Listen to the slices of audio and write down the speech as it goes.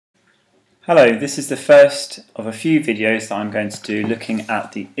Hello, this is the first of a few videos that I'm going to do looking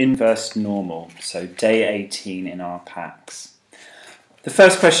at the inverse normal, so day 18 in our packs. The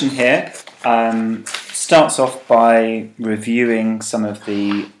first question here starts off by reviewing some of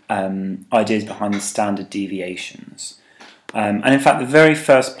the ideas behind the standard deviations. And in fact, the very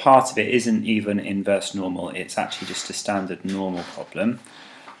first part of it isn't even inverse normal, it's actually just a standard normal problem.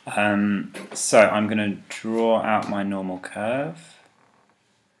 So I'm going to draw out my normal curve.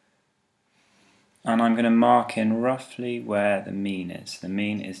 And I'm going to mark in roughly where the mean is. The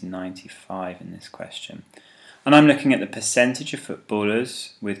mean is 95 in this question. And I'm looking at the percentage of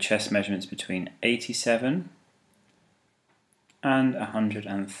footballers with chest measurements between 87 and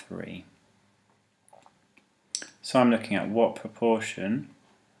 103. So I'm looking at what proportion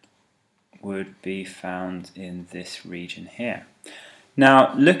would be found in this region here.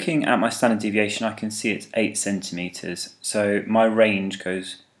 Now, looking at my standard deviation, I can see it's 8 centimeters. So my range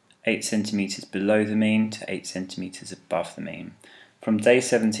goes 8 centimeters below the mean to 8 centimeters above the mean. From day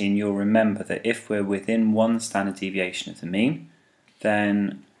 17, you'll remember that if we're within one standard deviation of the mean,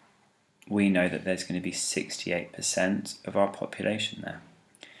 then we know that there's going to be 68% of our population there.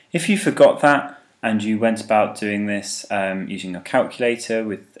 If you forgot that and you went about doing this using your calculator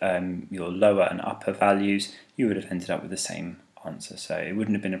with your lower and upper values, you would have ended up with the same answer. So it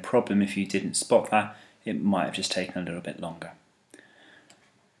wouldn't have been a problem if you didn't spot that. It might have just taken a little bit longer.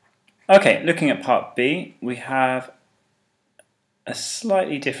 Okay, looking at part B, we have a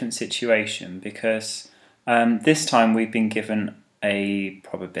slightly different situation because this time we've been given a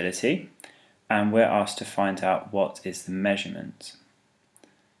probability and we're asked to find out what is the measurement.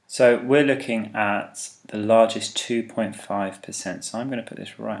 So we're looking at the largest 2.5%. So I'm going to put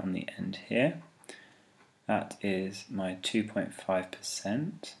this right on the end here. That is my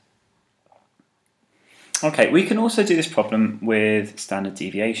 2.5%. Okay, we can also do this problem with standard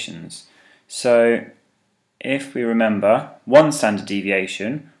deviations. So if we remember, one standard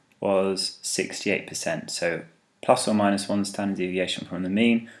deviation was 68%. So plus or minus one standard deviation from the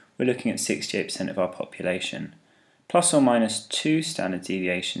mean, we're looking at 68% of our population. Plus or minus two standard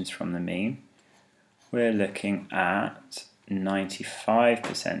deviations from the mean, we're looking at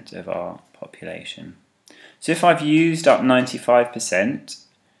 95% of our population. So if I've used up 95%,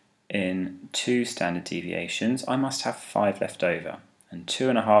 in two standard deviations, I must have 5 left over, and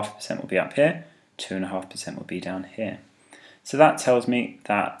 2.5% will be up here, 2.5% will be down here. So that tells me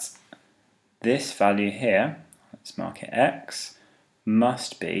that this value here, let's mark it x,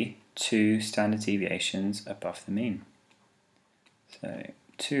 must be 2 standard deviations above the mean. So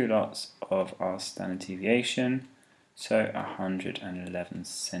 2 lots of our standard deviation, so 111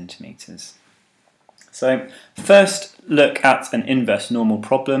 centimeters. So first look at an inverse normal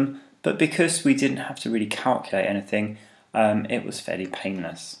problem, but because we didn't have to really calculate anything, it was fairly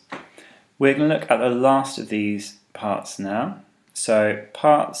painless. We're going to look at the last of these parts now. So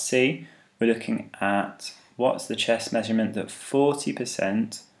part C, we're looking at what's the chest measurement that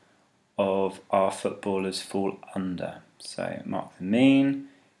 40% of our footballers fall under. So mark the mean,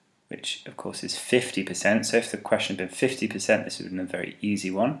 which of course is 50%. So if the question had been 50%, this would have been a very easy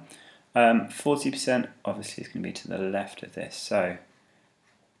one. 40% obviously is going to be to the left of this, so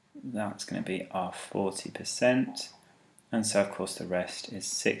that's going to be our 40%, and so of course the rest is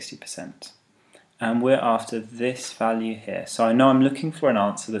 60%. And we're after this value here, so I know I'm looking for an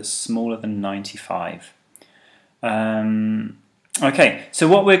answer that's smaller than 95. Okay, so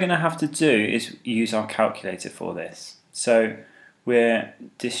what we're going to have to do is use our calculator for this. So we're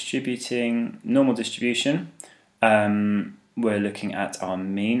distributing normal distribution. We're looking at our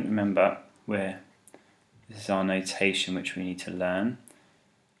mean. Remember, this is our notation which we need to learn.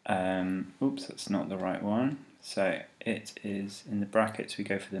 Oops, that's not the right one. So it is in the brackets, we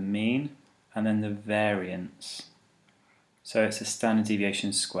go for the mean and then the variance. So it's a standard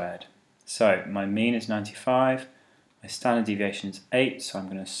deviation squared. So my mean is 95, my standard deviation is 8, so I'm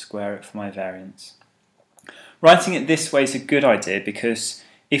going to square it for my variance. Writing it this way is a good idea because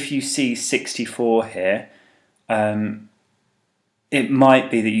if you see 64 here, it might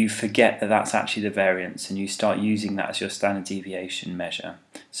be that you forget that that's actually the variance and you start using that as your standard deviation measure.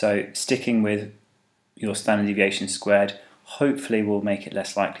 So sticking with your standard deviation squared hopefully will make it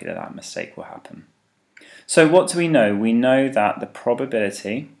less likely that that mistake will happen. So what do we know? We know that the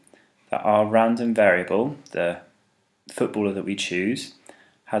probability that our random variable, the footballer that we choose,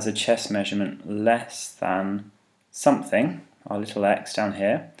 has a chest measurement less than something, our little x down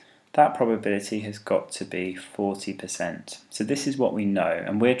here, that probability has got to be 40%. So this is what we know,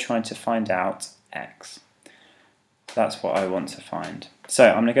 and we're trying to find out x. That's what I want to find. So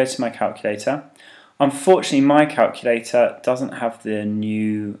I'm going to go to my calculator. Unfortunately, my calculator doesn't have the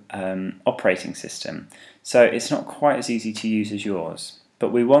new operating system, so it's not quite as easy to use as yours.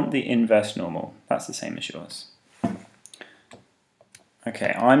 But we want the inverse normal. That's the same as yours.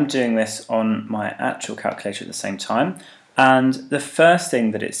 Okay, I'm doing this on my actual calculator at the same time, and the first thing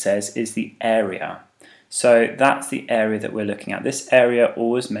that it says is the area. So that's the area that we're looking at. This area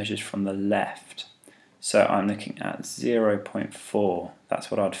always measures from the left. So I'm looking at 0.4. That's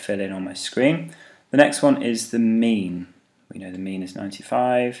what I'd fill in on my screen. The next one is the mean. We know the mean is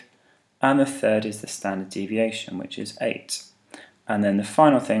 95. And the third is the standard deviation, which is 8. And then the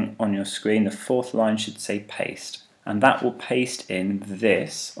final thing on your screen, the fourth line should say paste. And that will paste in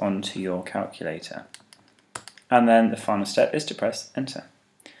this onto your calculator. And then the final step is to press enter.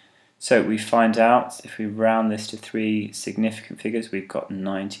 So we find out, if we round this to 3 significant figures, we've got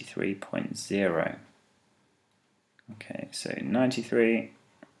 93.0. Okay, so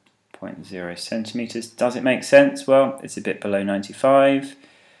 93.0 centimetres. Does it make sense? Well, it's a bit below 95.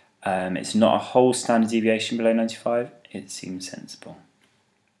 It's not a whole standard deviation below 95. It seems sensible.